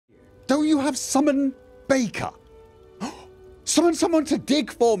you have Summon Baker? Summon someone to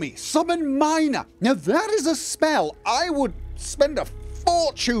dig for me. Summon Miner. Now that is a spell I would spend a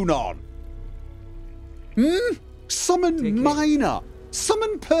fortune on. Summon Miner.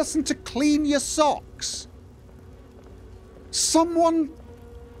 Summon person to clean your socks. Someone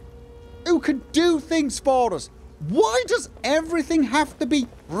who can do things for us. Why does everything have to be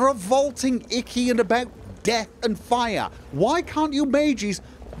revolting, icky, and about death and fire? Why can't you mages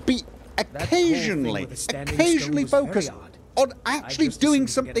be occasionally focused on actually doing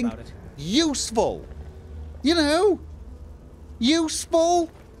something useful? You know?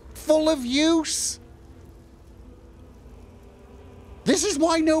 Useful? Full of use? This is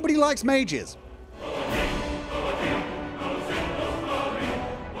why nobody likes mages.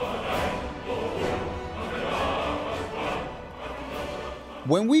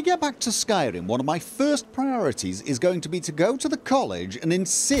 When we get back to Skyrim, one of my first priorities is going to be to go to the college and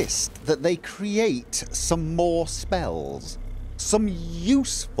insist that they create some more spells. Some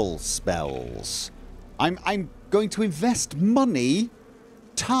useful spells. I'm going to invest money,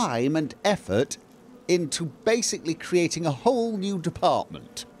 time and effort into basically creating a whole new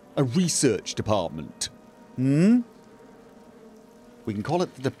department. A research department. We can call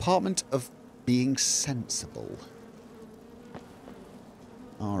it the Department of Being Sensible.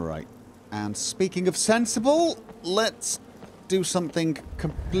 Alright. And speaking of sensible, let's do something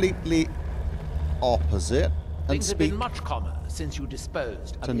completely opposite. Things have been much calmer since you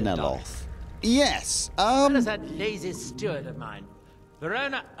disposed of Neloth. Yes, What is that lazy steward of mine?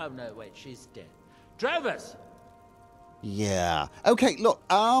 Verona... Oh, no, wait, she's dead. Drovers! Yeah. Okay, look,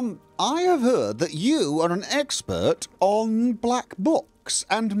 I have heard that you are an expert on black books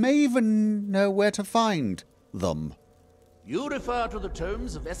and may even know where to find them. You refer to the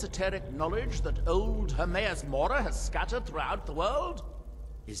tomes of esoteric knowledge that old Hermaeus Mora has scattered throughout the world?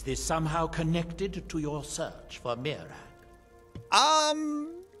 Is this somehow connected to your search for Mirac?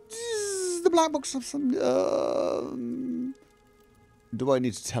 The black books of some... Do I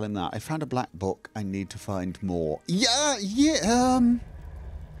need to tell him that? I found a black book. I need to find more. Right,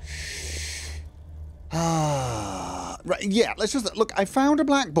 yeah, let's just... Look, I found a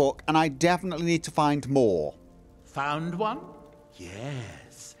black book, and I definitely need to find more. Found one?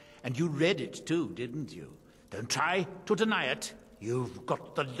 Yes. And you read it too, didn't you? Don't try to deny it. You've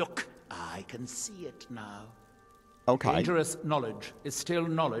got the look. I can see it now. Okay. Dangerous knowledge is still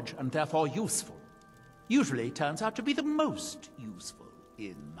knowledge and therefore useful. Usually turns out to be the most useful,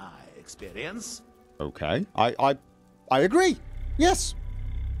 in my experience. Okay. I agree. Yes.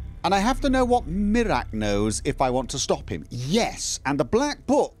 And I have to know what Mirac knows if I want to stop him. Yes. And the black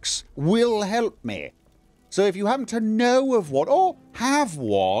books will help me. So if you happen to know of one, or have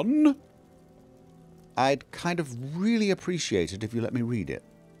one, I'd kind of really appreciate it if you let me read it.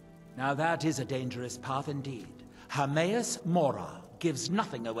 Now that is a dangerous path indeed. Hermaeus Mora gives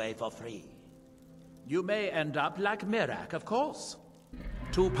nothing away for free. You may end up like Mirac, of course.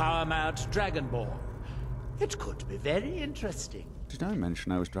 Too power-mad Dragonborn. It could be very interesting. Did I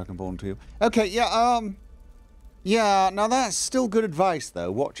mention I was Dragonborn to you? Okay, yeah, Yeah, now that's still good advice,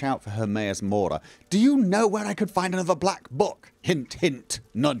 though. Watch out for Hermaeus Mora. Do you know where I could find another black book? Hint, hint.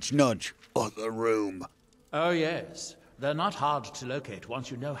 Nudge, nudge. Other room. Oh, yes. They're not hard to locate once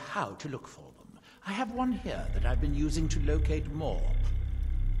you know how to look for them. I have one here that I've been using to locate more.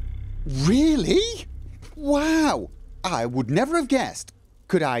 Really? Wow. I would never have guessed.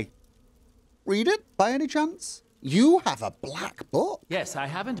 Could I read it, by any chance? You have a black book? Yes, I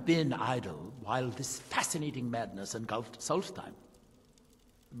haven't been idle while this fascinating madness engulfed Solstheim.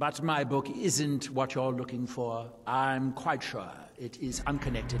 But my book isn't what you're looking for. I'm quite sure it is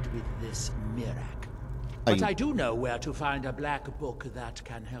unconnected with this Mirac. But I do know where to find a black book that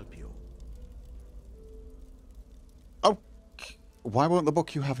can help you. Oh, why won't the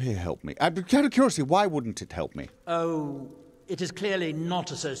book you have here help me? Out of curiosity, why wouldn't it help me? Oh, it is clearly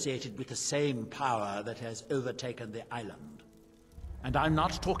not associated with the same power that has overtaken the island. And I'm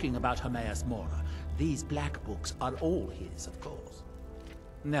not talking about Hermaeus Mora. These black books are all his, of course.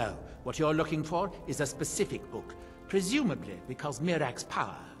 No, what you're looking for is a specific book, presumably because Mirac's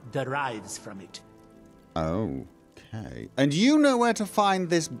power derives from it. Okay. And you know where to find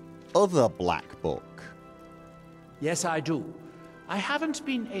this other black book? Yes, I do. I haven't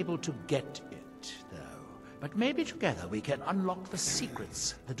been able to get it, though. But maybe together we can unlock the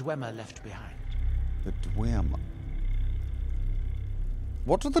secrets the Dwemer left behind. The Dwemer?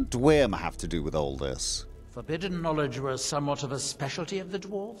 What do the Dwemer have to do with all this? Forbidden knowledge was somewhat of a specialty of the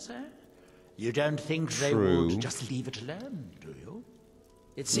dwarves, eh? You don't think they would just leave it alone, do you?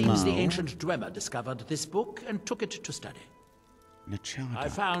 It seems the ancient Dwemer discovered this book and took it to study. Nechardak. I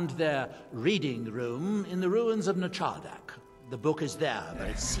found their reading room in the ruins of Nechardak. The book is there, but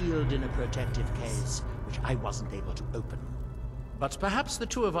it's sealed in a protective case, which I wasn't able to open. But perhaps the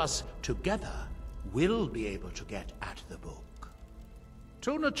two of us together will be able to get at the book.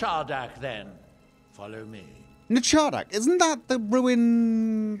 To Nechardak, then. Follow me. Nechardak, isn't that the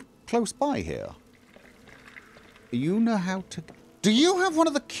ruin close by here? You know how to... Do you have one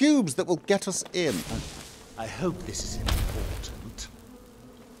of the cubes that will get us in? I hope this is important.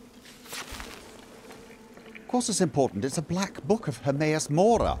 Of course it's important. It's a black book of Hermaeus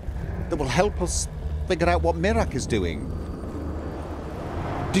Mora that will help us figure out what Mirak is doing.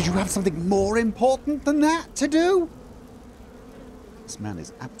 Did you have something more important than that to do? This man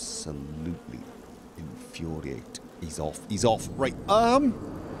is absolutely infuriated. He's off. He's off. Right.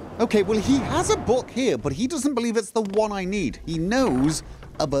 Okay, well, he has a book here, but he doesn't believe it's the one I need. He knows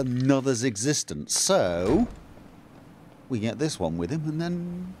of another's existence. So, we get this one with him, and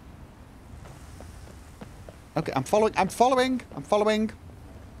then... Okay, I'm following.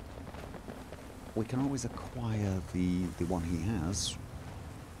 We can always acquire the one he has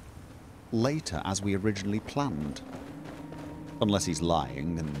later, as we originally planned. Unless he's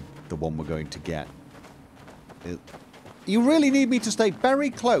lying, and the one we're going to get... You really need me to stay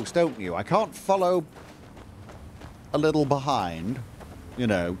very close, don't you? I can't follow a little behind, you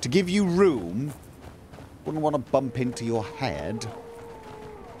know, to give you room. Wouldn't want to bump into your head.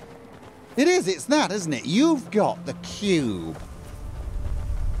 It's that, isn't it? You've got the cube.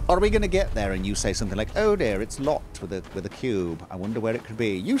 Or are we going to get there and you say something like, oh dear, it's locked with a cube. I wonder where it could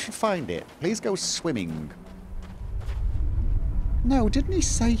be. You should find it. Please go swimming. No, didn't he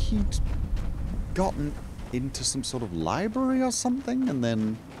say he'd gotten into some sort of library or something and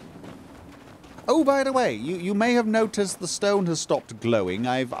then... Oh, by the way, you may have noticed the stone has stopped glowing.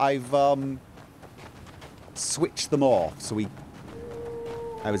 I've switched them off so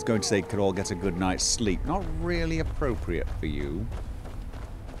I was going to say could all get a good night's sleep. Not really appropriate for you.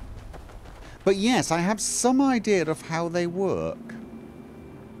 But yes, I have some idea of how they work.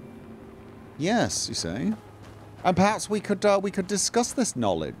 Yes, you see. And perhaps we could discuss this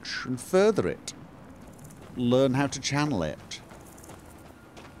knowledge and further it. Learn how to channel it.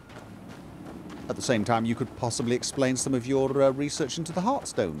 At the same time, you could possibly explain some of your research into the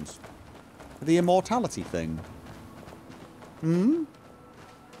Heartstones. The immortality thing. Hmm?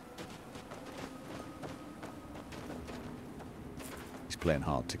 He's playing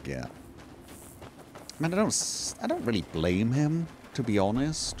hard to get. I mean, I don't really blame him, to be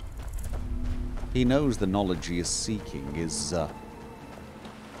honest. He knows the knowledge he is seeking is,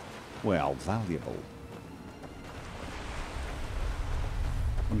 well, valuable.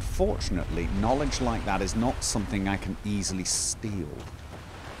 Unfortunately, knowledge like that is not something I can easily steal.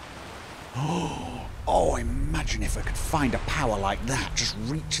 Oh, imagine if I could find a power like that. Just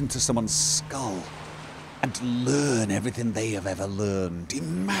reach into someone's skull and learn everything they have ever learned.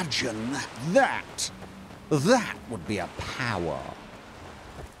 Imagine that. That would be a power.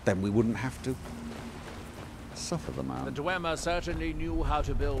 Then we wouldn't have to suffer the man. The Dwemer certainly knew how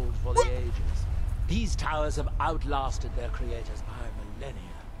to build for the ages. These towers have outlasted their creators by millennia.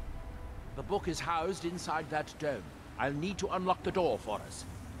 The book is housed inside that dome. I'll need to unlock the door for us.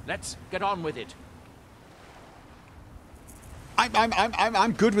 Let's get on with it.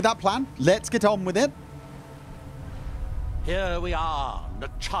 I'm good with that plan. Let's get on with it. Here we are,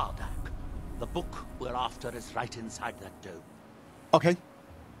 Nechardak. The book we're after is right inside that dome. Okay.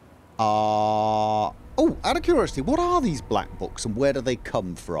 Oh, out of curiosity, what are these black books and where do they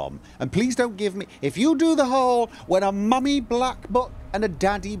come from? And please don't give me... If you do the whole, when a mummy black book and a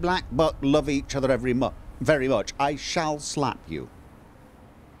daddy black book love each other very much, I shall slap you.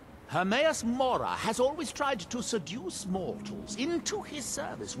 Hermaeus Mora has always tried to seduce mortals into his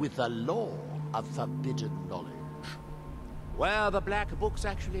service with the lore of forbidden knowledge. Where the black books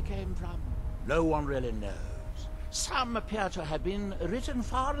actually came from, no one really knows. Some appear to have been written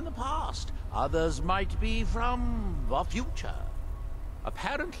far in the past. Others might be from the future.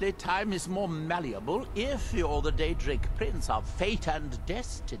 Apparently, time is more malleable if you're the Daedric Prince of Fate and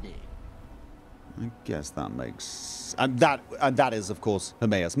Destiny. I guess that makes... And that is, of course,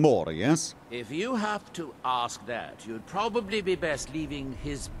 Hermaeus Mora, yes? If you have to ask that, you'd probably be best leaving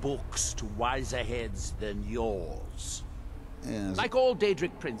his books to wiser heads than yours. Yes. Like all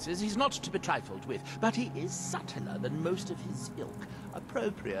Daedric princes, he's not to be trifled with, but he is subtler than most of his ilk,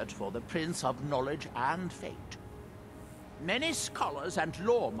 appropriate for the Prince of Knowledge and Fate. Many scholars and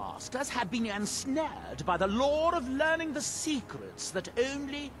lore masters have been ensnared by the lure of learning the secrets that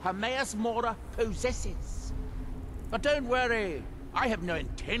only Hermaeus Mora possesses. But don't worry, I have no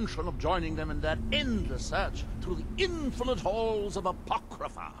intention of joining them in their endless search through the infinite halls of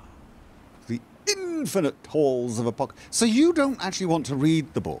Apocrypha. The infinite halls of Apocrypha. So you don't actually want to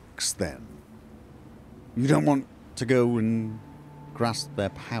read the books, then? You don't want to go and grasp their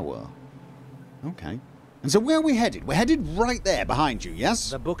power? Okay. And so where are we headed? We're headed right there behind you,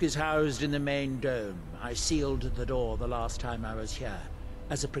 yes? The book is housed in the main dome. I sealed the door the last time I was here,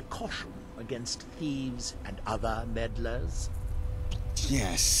 as a precaution against thieves and other meddlers.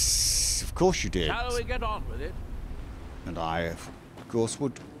 Yes, of course you did. Shall we get on with it? And I, of course,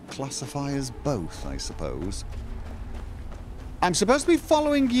 would classify as both, I suppose. I'm supposed to be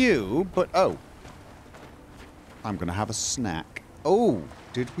following you, but oh. I'm going to have a snack. Oh,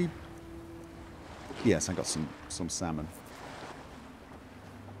 did we? Yes, I got some salmon.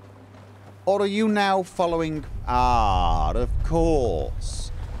 Or are you now following? Ah, of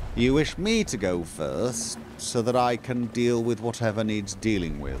course. You wish me to go first, so that I can deal with whatever needs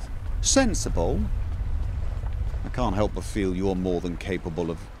dealing with. Sensible. I can't help but feel you're more than capable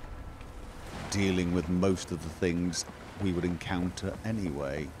of dealing with most of the things we would encounter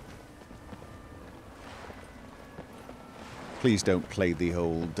anyway. Please don't play the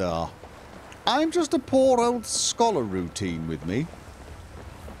old, I'm just a poor old scholar routine with me.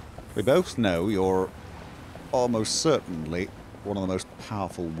 We both know you're almost certainly one of the most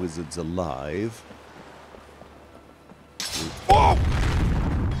powerful wizards alive. Oh!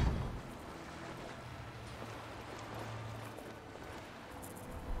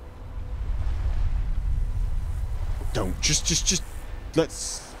 Don't just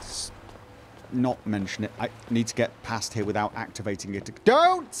let's not mention it. I need to get past here without activating it.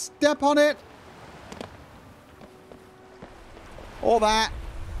 Don't step on it. Or that.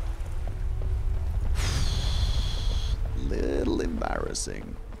 Little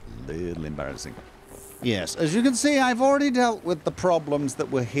embarrassing. Little embarrassing. Yes, as you can see, I've already dealt with the problems that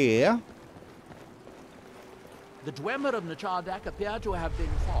were here. The Dwemer of Nechardak appear to have been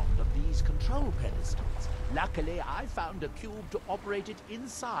fond of these control pedestals. Luckily, I found a cube to operate it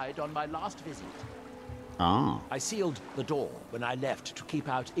inside on my last visit. Ah. I sealed the door when I left to keep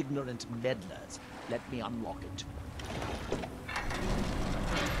out ignorant meddlers. Let me unlock it.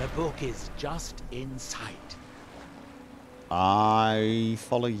 The book is just in sight. I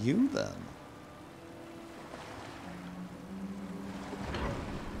follow you then.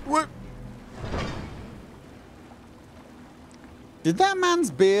 What? Did that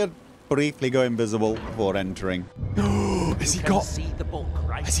man's beard briefly go invisible before entering? Has he got? See the book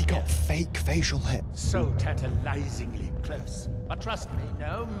right Has he got here. fake facial hair? So tantalizingly close. But trust me,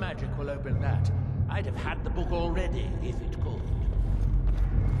 no magic will open that. I'd have had the book already if it could.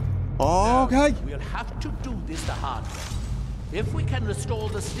 Okay. So we'll have to do this the hard way. If we can restore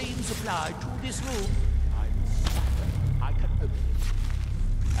the steam supply to this room, I'm certain I can open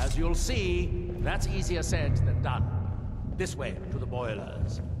it. As you'll see, that's easier said than done. This way to the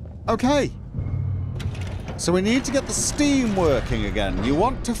boilers. Okay. So we need to get the steam working again. You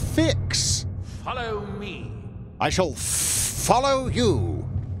want to fix? Follow me. I shall follow you.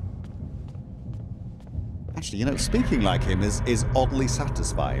 Actually, you know, speaking like him is oddly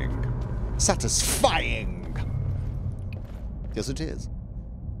satisfying. Satisfying. Yes, it is.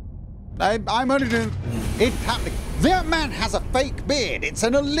 I'm only doing it happening. That man has a fake beard. It's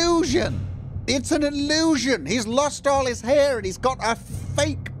an illusion. It's an illusion. He's lost all his hair and he's got a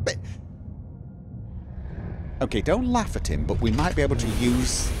fake beard. Okay, don't laugh at him, but we might be able to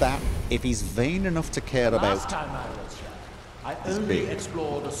use that if he's vain enough to care about. Last time I was here, I only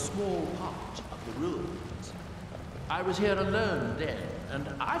explored a small part of the ruins. I was here alone then, and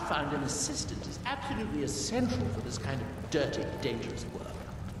I found an assistant is absolutely essential for this kind of dirty, dangerous work.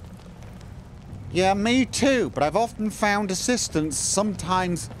 Yeah, me too, but I've often found assistants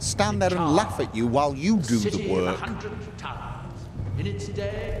sometimes stand there and laugh at you while you do the work. 100 towers. In its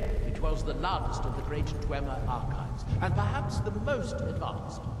day, it was the largest of the great Dwemer archives, and perhaps the most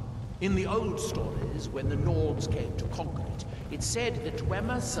advanced. In the old stories, when the Nords came to conquer it, it said the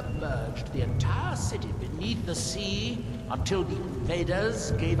Dwemer submerged the entire city beneath the sea until the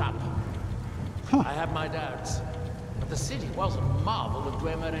invaders gave up. I have my doubts, but the city was a marvel of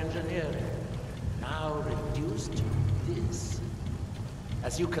Dwemer engineering. Now reduced to this.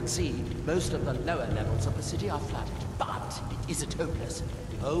 As you can see, most of the lower levels of the city are flooded, but it isn't hopeless.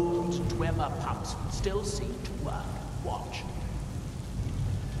 The old Dwemer pumps still seem to work. Watch.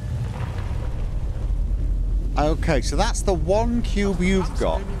 Okay, so that's the one cube you've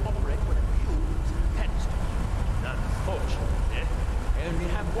got. Unfortunately, I only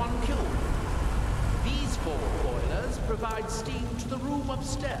have one cube. These 4 boilers provide steam to the room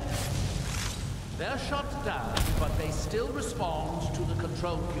upstairs. They're shut shut down, but they still respond to the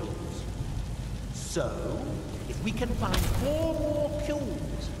control cubes. So, if we can find 4 more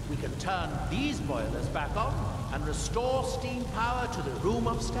cubes, we can turn these boilers back on and restore steam power to the room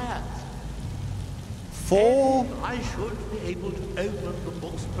upstairs. 4? And I should be able to open the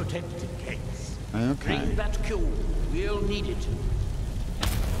book's protected case. Okay. Bring that cube. We'll need it.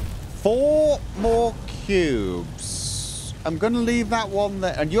 4 more cubes. I'm going to leave that one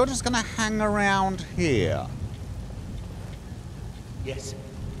there. And you're just going to hang around here. Yes.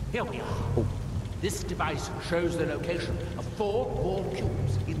 Here we are. Oh. This device shows the location of 4 more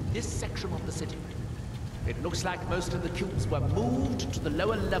cubes in this section of the city. It looks like most of the cubes were moved to the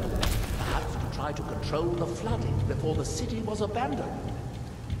lower level, perhaps to try to control the flooding before the city was abandoned.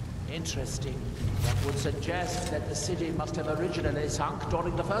 Interesting. That would suggest that the city must have originally sunk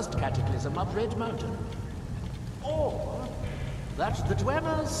during the first cataclysm of Red Mountain. Or that the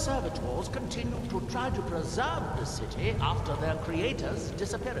Dwemer's servitors continued to try to preserve the city after their creator's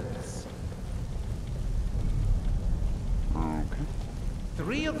disappearance. Okay.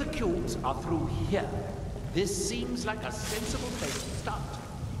 3 of the cubes are through here. This seems like a sensible place to start.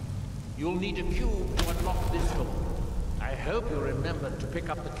 You'll need a cube to unlock this door. I hope you remembered to pick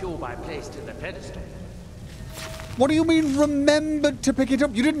up the cube I placed in the pedestal. What do you mean, remembered to pick it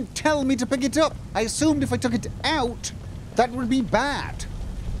up? You didn't tell me to pick it up. I assumed if I took it out, that would be bad.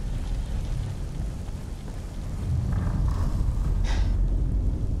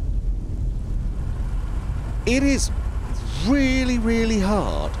 It is really, really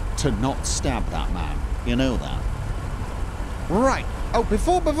hard to not stab that man. You know that. Right. Oh,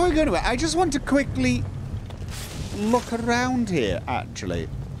 before we go to it, I just want to quickly look around here, actually.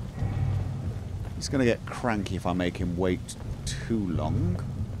 He's going to get cranky if I make him wait too long.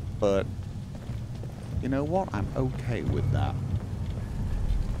 But, you know what? I'm okay with that.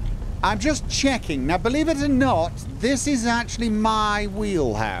 I'm just checking. Now, believe it or not, this is actually my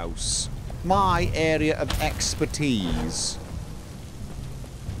wheelhouse. My area of expertise.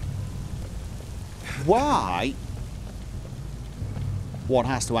 Why, one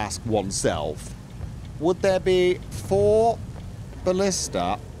has to ask oneself, would there be 4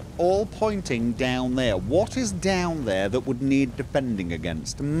 ballista all pointing down there? What is down there that would need defending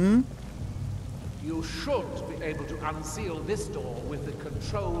against? Hmm? You should be able to unseal this door with the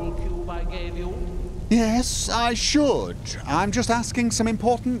control cube I gave you. Yes, I should. I'm just asking some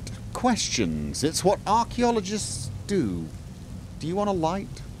important questions. It's what archaeologists do. Do you want a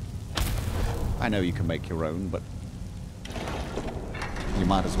light? I know you can make your own, but you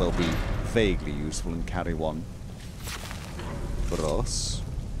might as well be vaguely useful and carry one for us.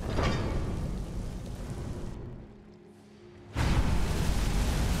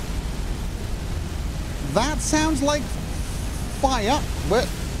 That sounds like fire, but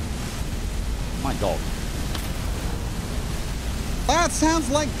my God. That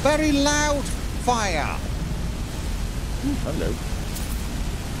sounds like very loud fire. Ooh, hello.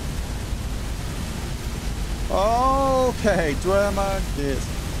 Okay, Dwemer, yes.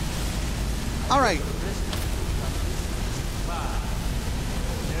 Alright.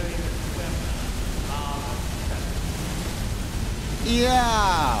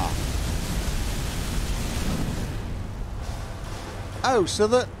 Yeah. Oh, so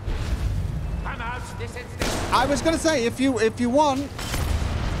that I was gonna say, if you want,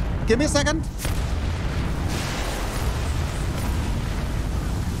 give me a second.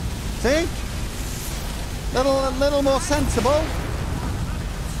 See? A little more sensible.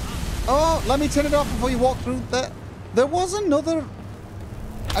 Oh, let me turn it off before you walk through there. There was another.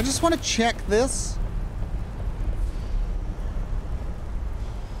 I just want to check this.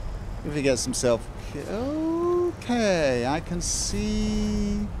 If he gets himself. Okay, I can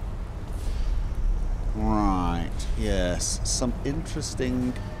see. Right, yes, some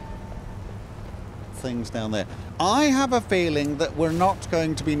interesting things down there. I have a feeling that we're not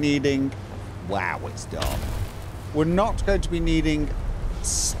going to be needing. Wow, it's dark. We're not going to be needing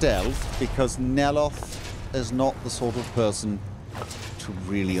stealth because Neloth is not the sort of person to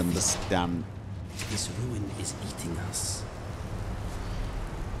really understand. This ruin is eating us.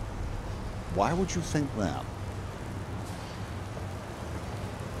 Why would you think that?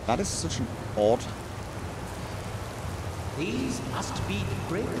 That is such an odd. These must be the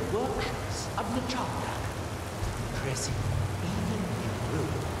great workshops of Nachardak. Impressive, even in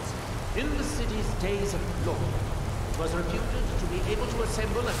ruins. In the city's days of glory, it was reputed to be able to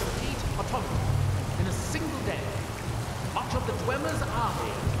assemble a complete autonomy in a single day. Much of the Dwemer's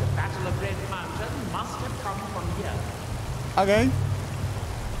army in the Battle of Red Mountain must have come from here. Okay.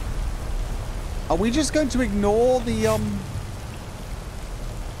 Are we just going to ignore the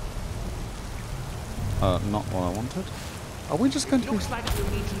Not what I wanted. Are we just going to... Looks like we'll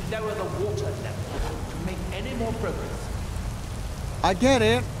need to lower the water level to make any more progress. I get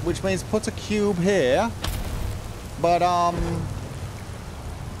it, which means put a cube here. But,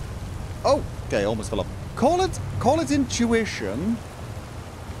 oh, okay, almost fell off. Call it intuition.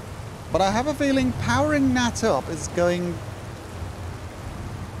 But I have a feeling powering that up is going...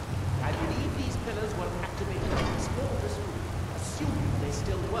 I believe these pillars were activated to transport this room, assuming they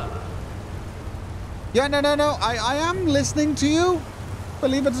still work. Yeah, no. I am listening to you.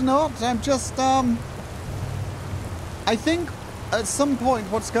 Believe it or not. I'm just, I think at some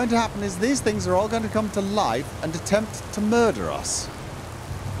point what's going to happen is these things are all going to come to life and attempt to murder us.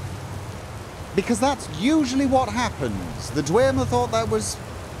 Because that's usually what happens. The Dwemer thought that was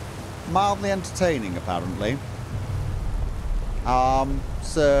mildly entertaining, apparently.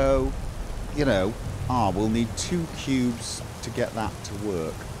 So, you know, we'll need 2 cubes to get that to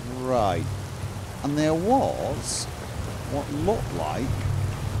work. Right. And there was what looked like...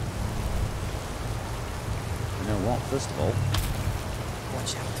 You know what, first of all...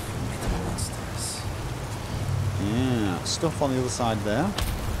 Watch out for metal monsters. Yeah, stuff on the other side there.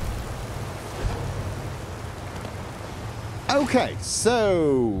 Okay,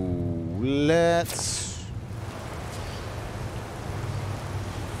 so... Let's...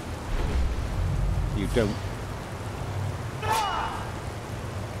 You don't...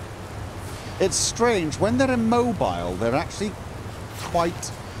 It's strange, when they're immobile, they're actually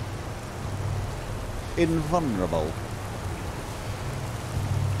quite invulnerable.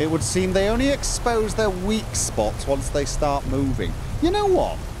 It would seem they only expose their weak spots once they start moving. You know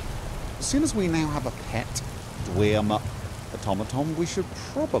what? As soon as we now have a pet Dwemer automaton, we should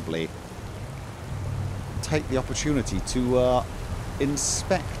probably take the opportunity to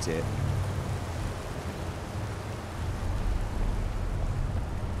inspect it.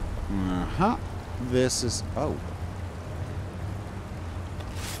 This is... Oh.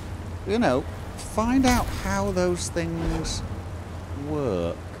 You know, find out how those things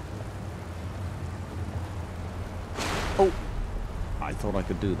work. Oh. I thought I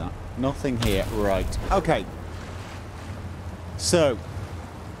could do that. Nothing here. Right. Okay. So.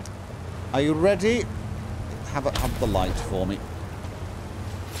 Are you ready? Have the light for me.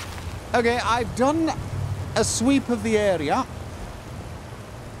 Okay, I've done a sweep of the area.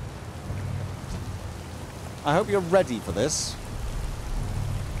 I hope you're ready for this.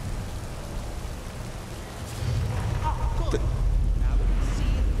 Oh, good. Now we can see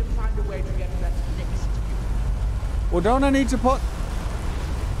if we can find a way to get that next cube. Well, don't I need to put...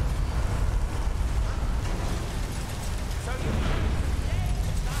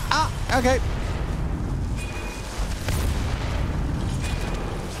 Okay.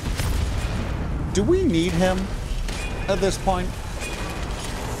 Do we need him at this point?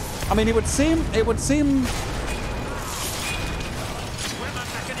 I mean, it would seem...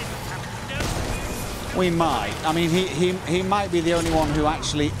 We might. I mean, he might be the only one who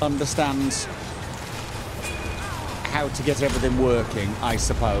actually understands how to get everything working, I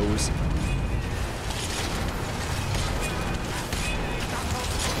suppose.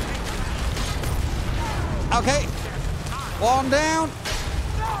 Okay. One down.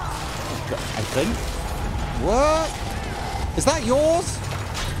 I think. What? Is that yours?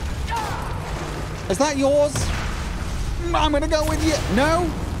 Is that yours? I'm gonna go with you. No.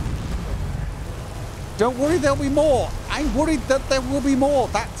 Don't worry, there'll be more. I'm worried that there will be more.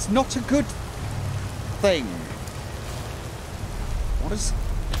 That's not a good thing. What is...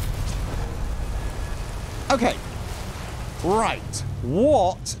 Okay. Right.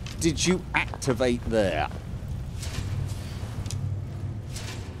 What did you activate there?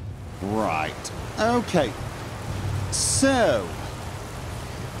 Right. Okay. So...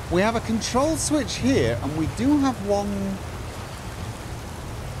 we have a control switch here, and we do have one...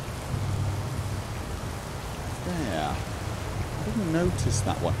 there. I didn't notice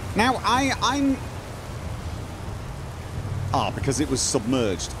that one. Now, I'm... because it was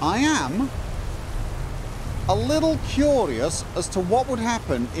submerged. I am a little curious as to what would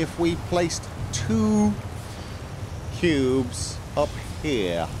happen if we placed 2 cubes up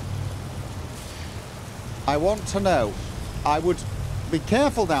here. I want to know. I would be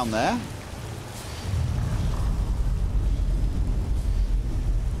careful down there.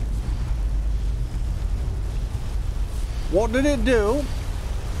 What did it do?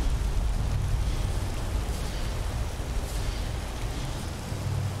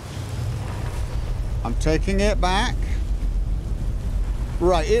 I'm taking it back.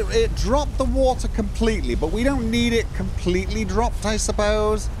 Right, it dropped the water completely, but we don't need it completely dropped, I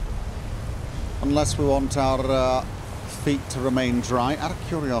suppose. Unless we want our feet to remain dry. Out of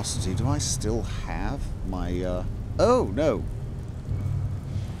curiosity, do I still have my... Oh, no.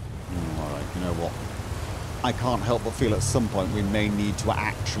 Alright, you know what? I can't help but feel at some point we may need to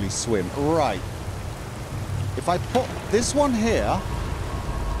actually swim. Right. If I put this one here...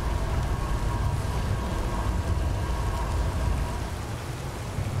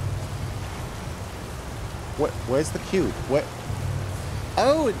 Where's the cube? Where?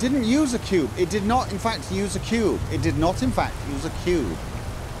 Oh, it didn't use a cube. It did not, in fact, use a cube. It did not, in fact, use a cube.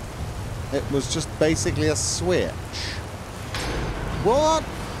 It was just basically a switch. What?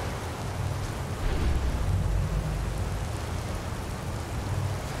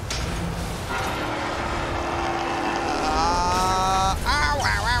 Ow,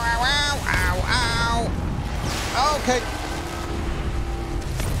 ow, ow, ow, ow, ow. Okay.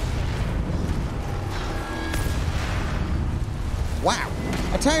 Wow.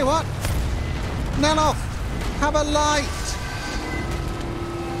 I tell you what. None off. Have a light.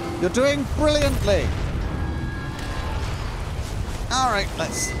 You're doing brilliantly. All right,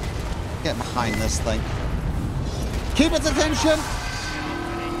 let's get behind this thing. Keep its attention.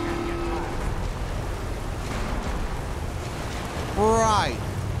 Right.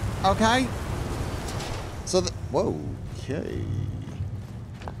 Okay. So, whoa. Okay.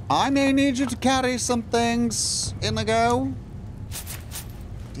 I may need you to carry some things in a go.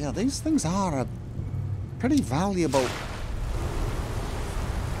 Yeah, these things are a pretty valuable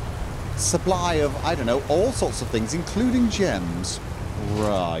supply of, I don't know, all sorts of things, including gems.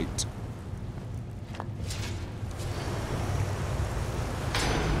 Right.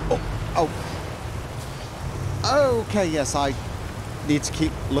 Oh. Oh. Okay, yes, I need to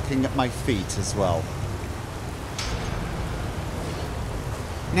keep looking at my feet as well.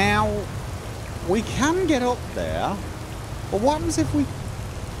 Now, we can get up there, but what happens if we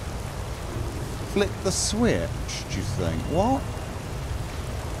flick the switch, do you think? What?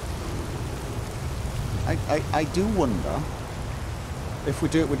 I do wonder if we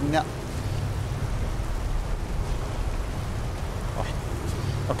do it with no... Oh.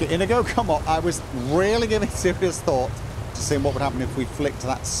 Okay, Inigo, come on. I was really giving serious thought to seeing what would happen if we flicked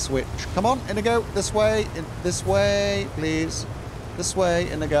that switch. Come on, Inigo, this way, please. This way,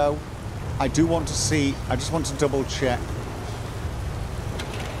 Inigo. I do want to see, I just want to double check.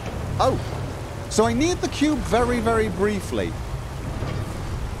 Oh! So I need the cube very, very briefly.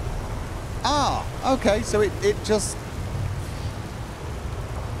 Ah, okay, so it just...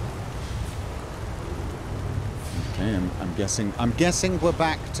 Okay, I'm guessing we're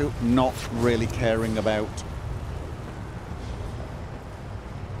back to not really caring about...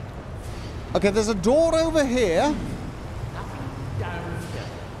 Okay, there's a door over here.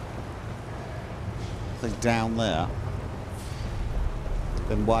 Nothing down there.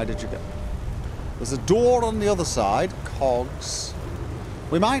 Then why did you go... There's a door on the other side. Cogs.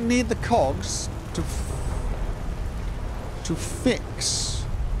 We might need the cogs to fix.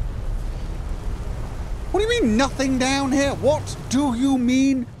 What do you mean nothing down here? What do you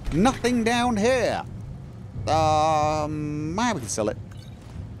mean nothing down here? Maybe we can sell it.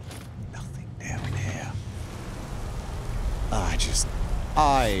 Nothing down here.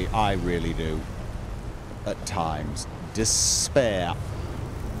 I really do. At times. Despair.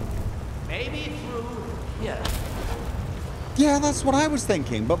 Maybe through here. Yeah, that's what I was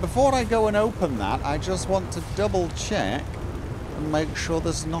thinking. But before I go and open that, I just want to double check and make sure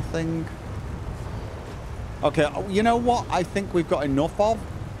there's nothing... Okay, you know what I think we've got enough of?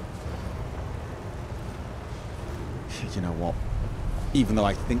 You know what? Even though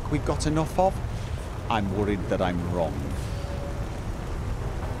I think we've got enough of, I'm worried that I'm wrong.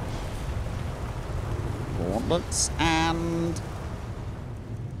 Gauntlets and...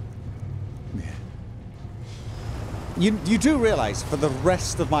 You do realise, for the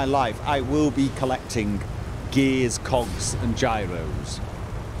rest of my life, I will be collecting gears, cogs, and gyros.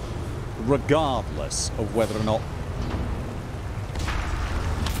 Regardless of whether or not...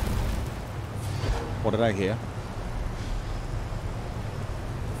 What did I hear?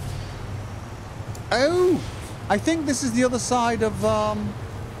 Oh! I think this is the other side of,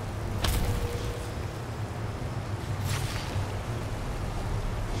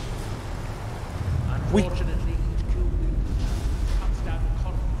 Unfortunately, each cube comes down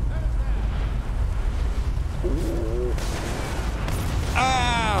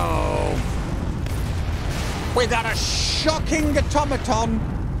Oh! We got a shocking automaton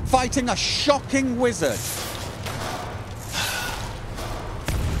fighting a shocking wizard.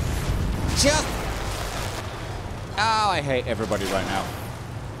 Just... Oh, I hate everybody right now.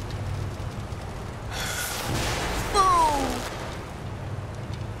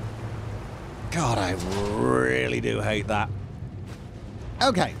 God, I really do hate that.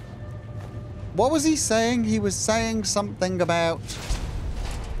 Okay. What was he saying? He was saying something about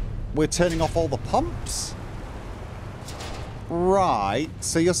we're turning off all the pumps? Right.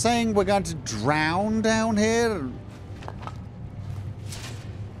 So you're saying we're going to drown down here?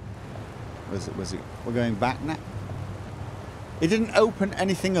 Was it? We're going back now? It didn't open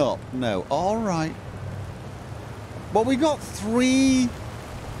anything up. No. All right. Well, we got 3...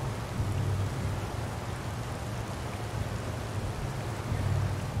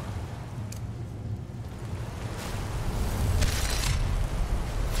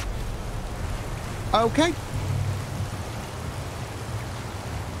 Okay.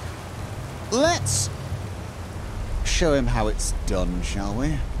 Let's show him how it's done, shall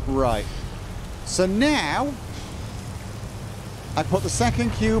we? Right. So now, I put the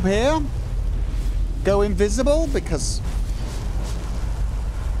second cube here. Go invisible because...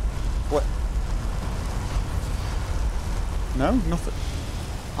 What? No? Nothing.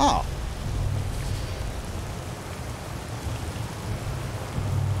 Ah.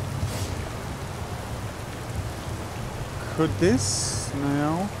 Could this?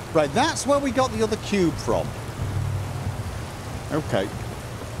 No. Right, that's where we got the other cube from. Okay.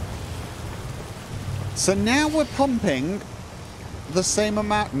 So now we're pumping the same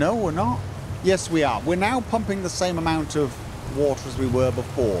amount... No, we're not. Yes, we are. We're now pumping the same amount of water as we were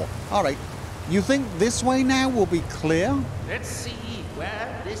before. All right. You think this way now will be clear? Let's see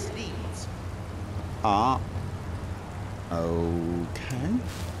where this leads. Ah. Okay.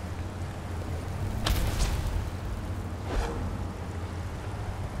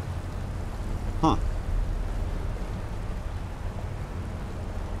 Huh.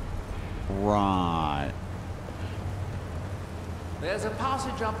 Right. There's a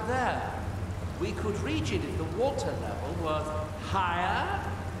passage up there. We could reach it if the water level was higher.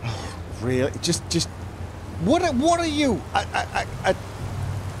 Really? Just... What are you? A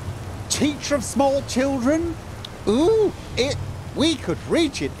teacher of small children? Ooh, we could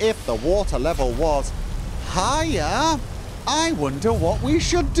reach it if the water level was higher. I wonder what we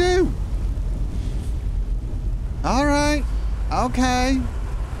should do. All right. Okay.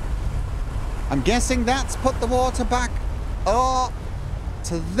 I'm guessing that's put the water back up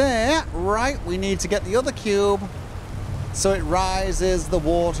to there. Right, we need to get the other cube so it rises the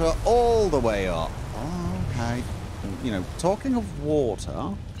water all the way up. Okay. You know, talking of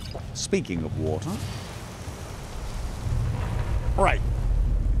water, speaking of water. Right.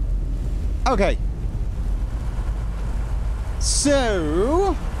 Okay.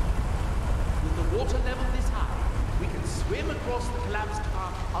 So... With the water level this high, we can swim across the collapsed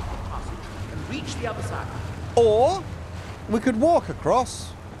part of the passage and reach the other side. Or we could walk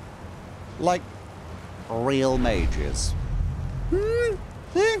across like real mages.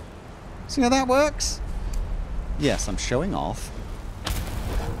 See how that works? Yes, I'm showing off.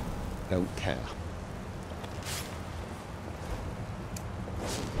 Don't care.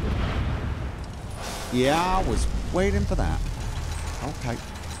 Yeah, I was waiting for that. Okay.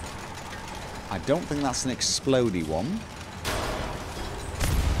 I don't think that's an explodey one.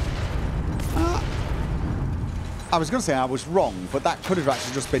 I was going to say I was wrong, but that could have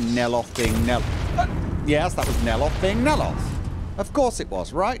actually just been Neloth being yes, that was Neloth being Neloth. Of course it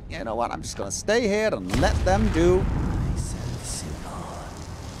was, right? You know what? I'm just going to stay here and let them do.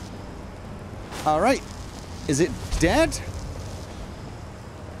 All right. Is it dead?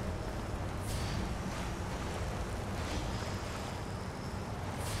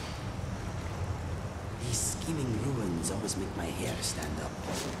 These scheming ruins always make my hair stand up.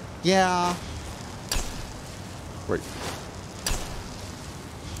 Yeah. Right.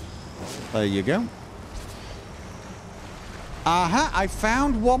 There you go. Aha, I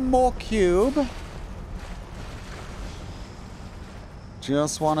found one more cube.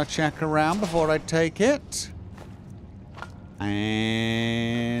 Just want to check around before I take it.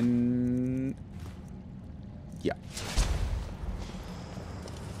 And... yeah.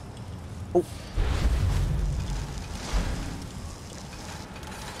 Oh.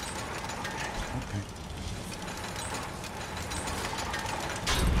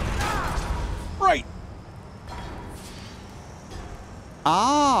 Right.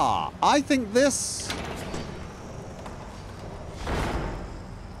 Ah, I think this...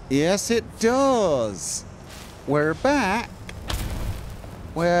 yes, it does. We're back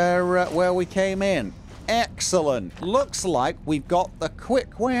where we came in. Excellent. Looks like we've got the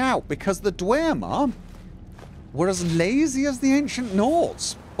quick way out because the Dwemer were as lazy as the ancient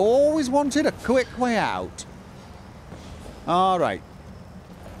Nords. Always wanted a quick way out. All right.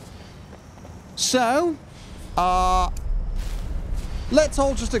 So, let's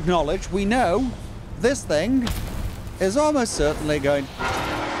all just acknowledge we know this thing is almost certainly going...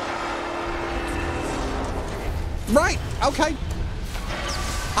 Right, okay.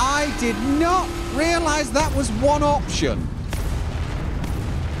 I did not realise that was one option.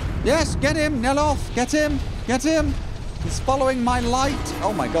 Yes, get him, Neloth, get him, get him. He's following my light.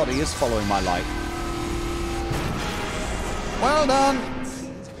 Oh my god, he is following my light. Well done.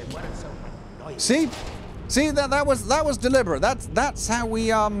 See? See, that was deliberate. That's how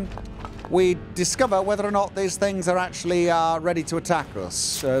we discover whether or not these things are actually ready to attack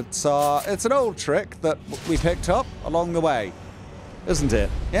us. It's an old trick that we picked up along the way, isn't it?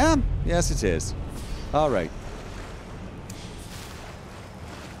 Yeah? Yes, it is. All right.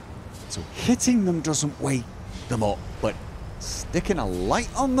 So hitting them doesn't wake them up, but sticking a light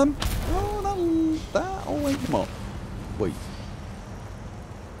on them, oh, that'll wake them up. Wait.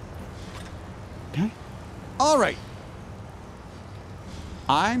 Okay. All right.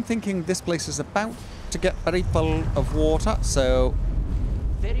 I'm thinking this place is about to get very full of water, so...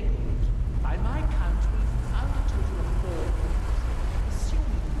 Very good. By my count, we've found a total of 4. Assuming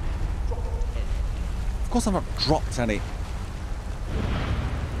you haven't dropped any. Of course I've not dropped any.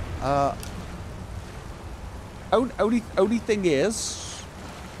 Only thing is,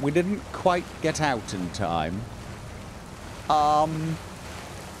 we didn't quite get out in time.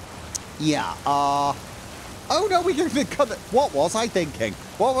 Yeah, oh no, we can... What was I thinking?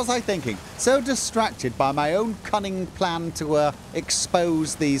 What was I thinking? So distracted by my own cunning plan to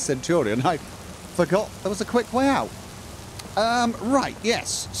expose the Centurion, I forgot there was a quick way out. Right,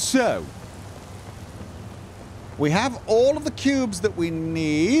 yes, so... we have all of the cubes that we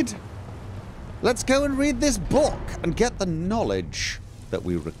need. Let's go and read this book and get the knowledge that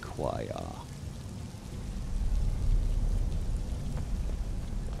we require.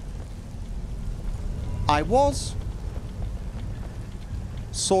 I was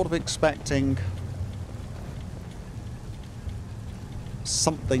sort of expecting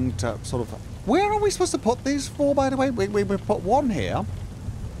something to sort of... Where are we supposed to put these for, by the way? We put one here.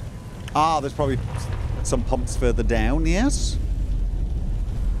 Ah, there's probably some pumps further down, yes?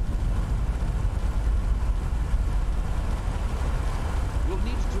 You'll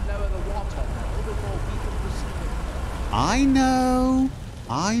need to lower the water now before we can proceed. I know.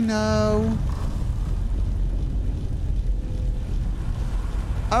 I know.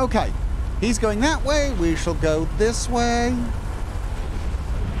 Okay, he's going that way. We shall go this way.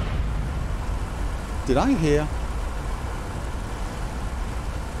 Did I hear?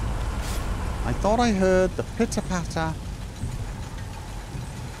 I thought I heard the pitter-patter.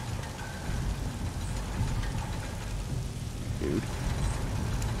 Dude.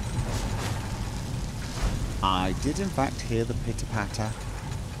 I did in fact hear the pitter-patter.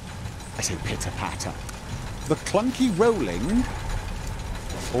 I say pitter-patter. The clunky rolling.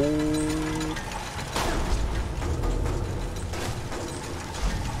 Oh.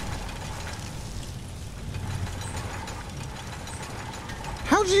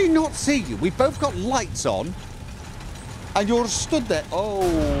 How did he not see you? We've both got lights on. And you're stood there. Oh.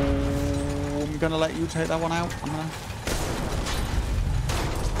 I'm going to let you take that one out. I'm going to...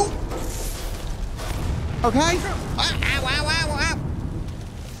 Okay. Ow, ow, ow, ow.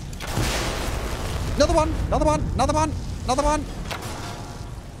 Another one. Another one. Another one. Another one.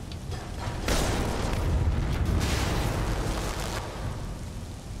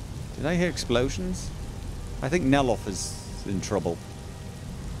 Did I hear explosions? I think Neloth is in trouble.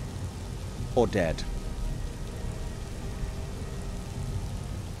 Or dead.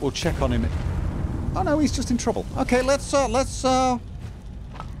 We'll check on him. Oh no, he's just in trouble. Okay, let's do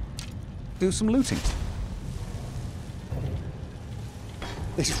some looting.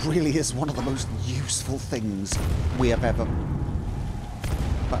 This really is one of the most useful things we have ever...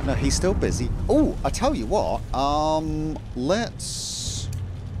 But no, he's still busy. Oh, I tell you what. Let's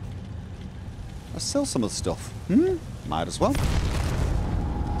sell some of the stuff. Might as well.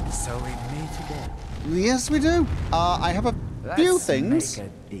 So we meet again. Yes, we do. I have a few things. Make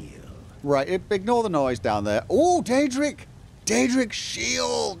a deal. Right, ignore the noise down there. Oh, Daedric! Daedric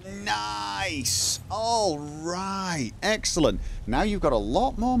shield! Nice! All right, excellent. Now you've got a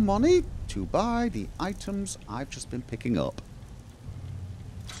lot more money to buy the items I've just been picking up.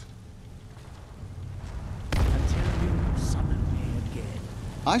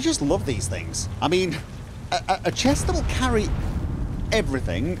 I just love these things. I mean, a chest that will carry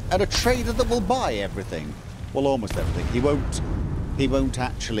everything and a trader that will buy everything. Well, almost everything. He won't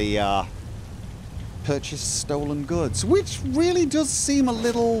actually purchase stolen goods, which really does seem a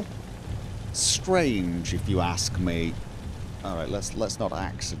little strange, if you ask me. All right, let's not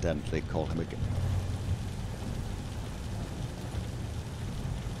accidentally call him again.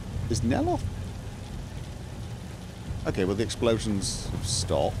 Is Nell off? Okay, well the explosions have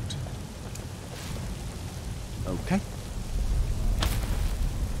stopped. Okay.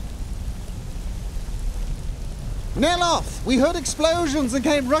 Neloth! We heard explosions and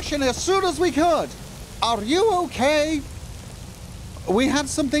came rushing as soon as we could! Are you okay? We had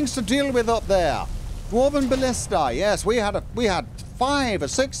some things to deal with up there. Dwarven ballista, yes, we had 5 or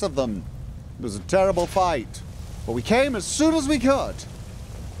 6 of them. It was a terrible fight. But we came as soon as we could.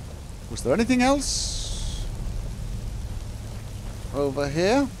 Was there anything else over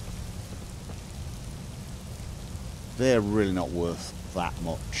here? They're really not worth that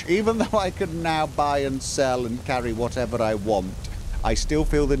much. Even though I can now buy and sell and carry whatever I want, I still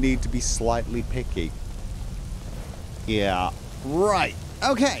feel the need to be slightly picky. Yeah. Right.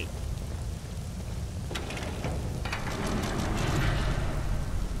 Okay.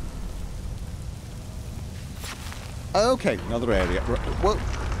 Okay, another area. Well,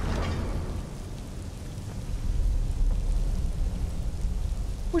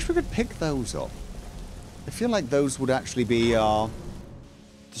 wish we could pick those up. I feel like those would actually be the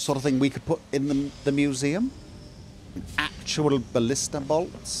sort of thing we could put in the museum. Actual ballista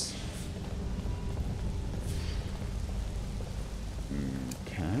bolts.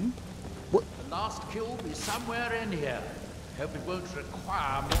 Okay. What? The last cube is somewhere in here. Hope it won't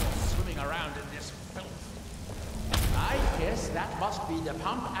require more swimming around in this filth. I guess that must be the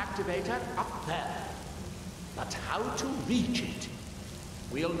pump activator up there. But how to reach it?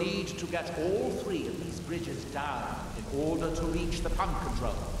 We'll need to get all 3 of these bridges down in order to reach the pump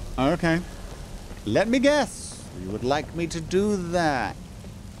control. Okay. Let me guess. You would like me to do that.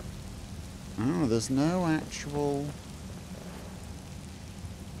 Oh, there's no actual...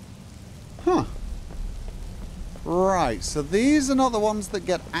 Huh. Right, so these are not the ones that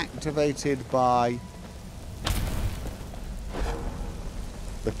get activated by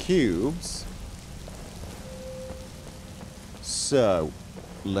the cubes. So,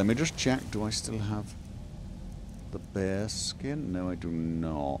 let me just check. Do I still have the bear skin? No, I do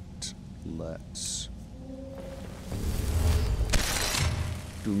not. Let's...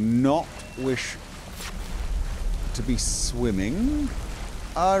 Do not wish to be swimming.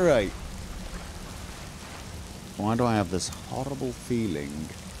 Alright. Why do I have this horrible feeling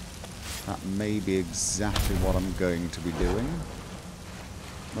that may be exactly what I'm going to be doing?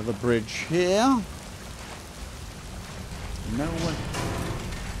 Another bridge here. No one.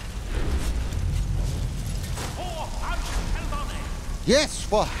 Yes,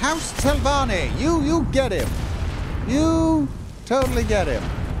 for House Telvanni. You get him. You totally get him.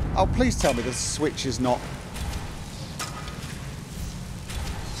 Oh, please tell me the switch is not...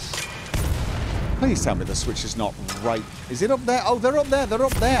 Please tell me the switch is not right. Is it up there? Oh, they're up there. They're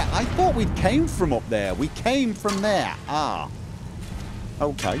up there. I thought we came from up there. We came from there. Ah.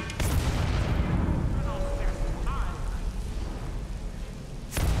 Okay.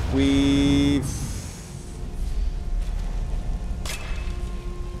 We've...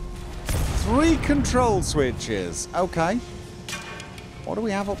 3 control switches. Okay. What do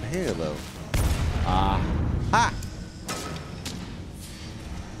we have up here, though? Aha!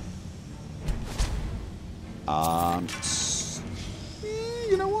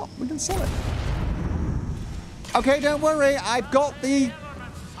 You know what? We can sell it. Okay, don't worry. I've got the...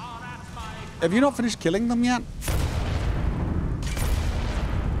 Have you not finished killing them yet?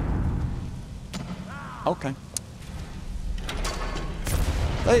 Okay.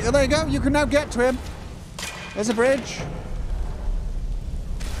 There you go. You can now get to him. There's a bridge.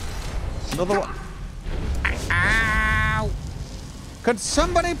 Another one. Ow! Could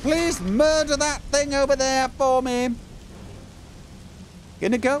somebody please murder that thing over there for me?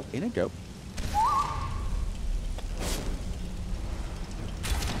 In it go. In it go.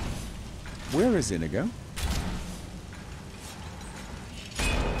 Where is Inigo?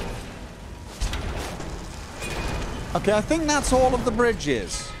 Okay, I think that's all of the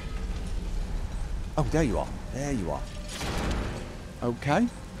bridges. Oh, there you are. There you are. Okay.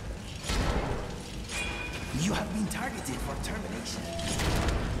 You have been targeted for termination.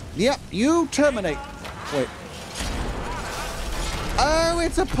 Yep, you terminate. Wait. Oh,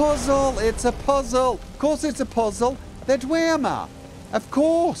 it's a puzzle. It's a puzzle. Of course it's a puzzle. They're Dwemer. Of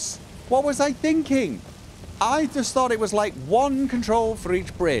course. What was I thinking? I just thought it was like 1 control for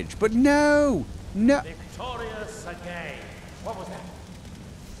each bridge. But no. No. Victorious again. What was that?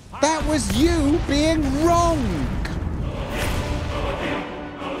 That was you being wrong.